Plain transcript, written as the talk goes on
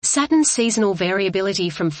Saturn's seasonal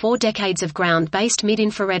variability from 4 decades of ground-based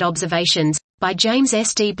mid-infrared observations, by James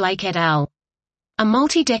S. D. Blake et al. A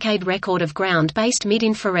multi-decade record of ground-based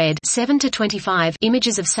mid-infrared 7 to 25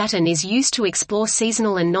 images of Saturn is used to explore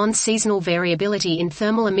seasonal and non-seasonal variability in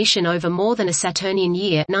thermal emission over more than a Saturnian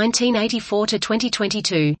year 1984 to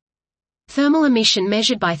 2022. Thermal emission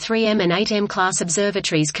measured by 3M and 8M class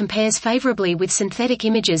observatories compares favorably with synthetic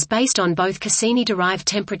images based on both Cassini-derived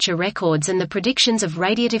temperature records and the predictions of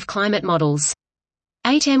radiative climate models.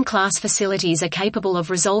 8M class facilities are capable of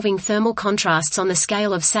resolving thermal contrasts on the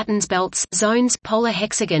scale of Saturn's belts, zones, polar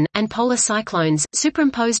hexagon, and polar cyclones,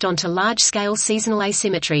 superimposed onto large-scale seasonal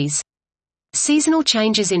asymmetries. Seasonal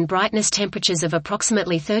changes in brightness temperatures of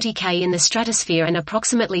approximately 30 K in the stratosphere and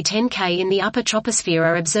approximately 10 K in the upper troposphere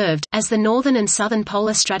are observed, as the northern and southern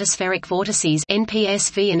polar stratospheric vortices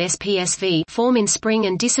NPSV and SPSV form in spring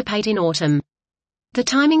and dissipate in autumn. The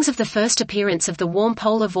timings of the first appearance of the warm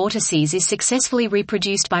polar vortices is successfully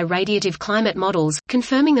reproduced by radiative climate models,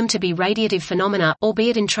 confirming them to be radiative phenomena,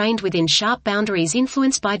 albeit entrained within sharp boundaries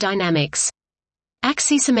influenced by dynamics.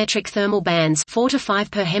 Axisymmetric thermal bands 4 to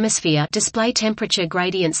 5 per hemisphere display temperature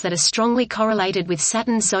gradients that are strongly correlated with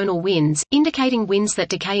Saturn's zonal winds, indicating winds that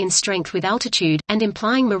decay in strength with altitude, and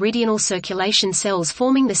implying meridional circulation cells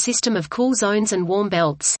forming the system of cool zones and warm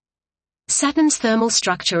belts. Saturn's thermal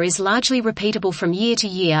structure is largely repeatable from year to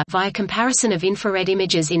year via comparison of infrared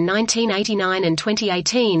images in 1989 and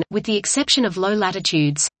 2018, with the exception of low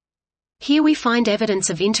latitudes. Here we find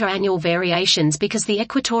evidence of interannual variations because the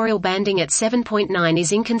equatorial banding at 7.9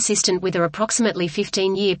 is inconsistent with an approximately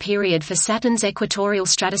 15-year period for Saturn's equatorial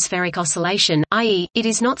stratospheric oscillation, i.e., it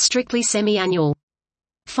is not strictly semi-annual.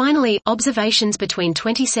 Finally, observations between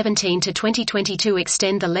 2017 to 2022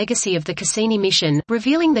 extend the legacy of the Cassini mission,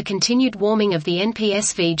 revealing the continued warming of the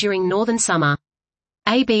NPSV during northern summer.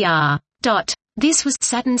 ABR. This was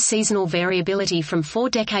Saturn's seasonal variability from 4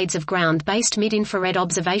 decades of ground-based mid-infrared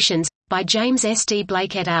observations, by James S. D.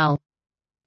 Blake et al.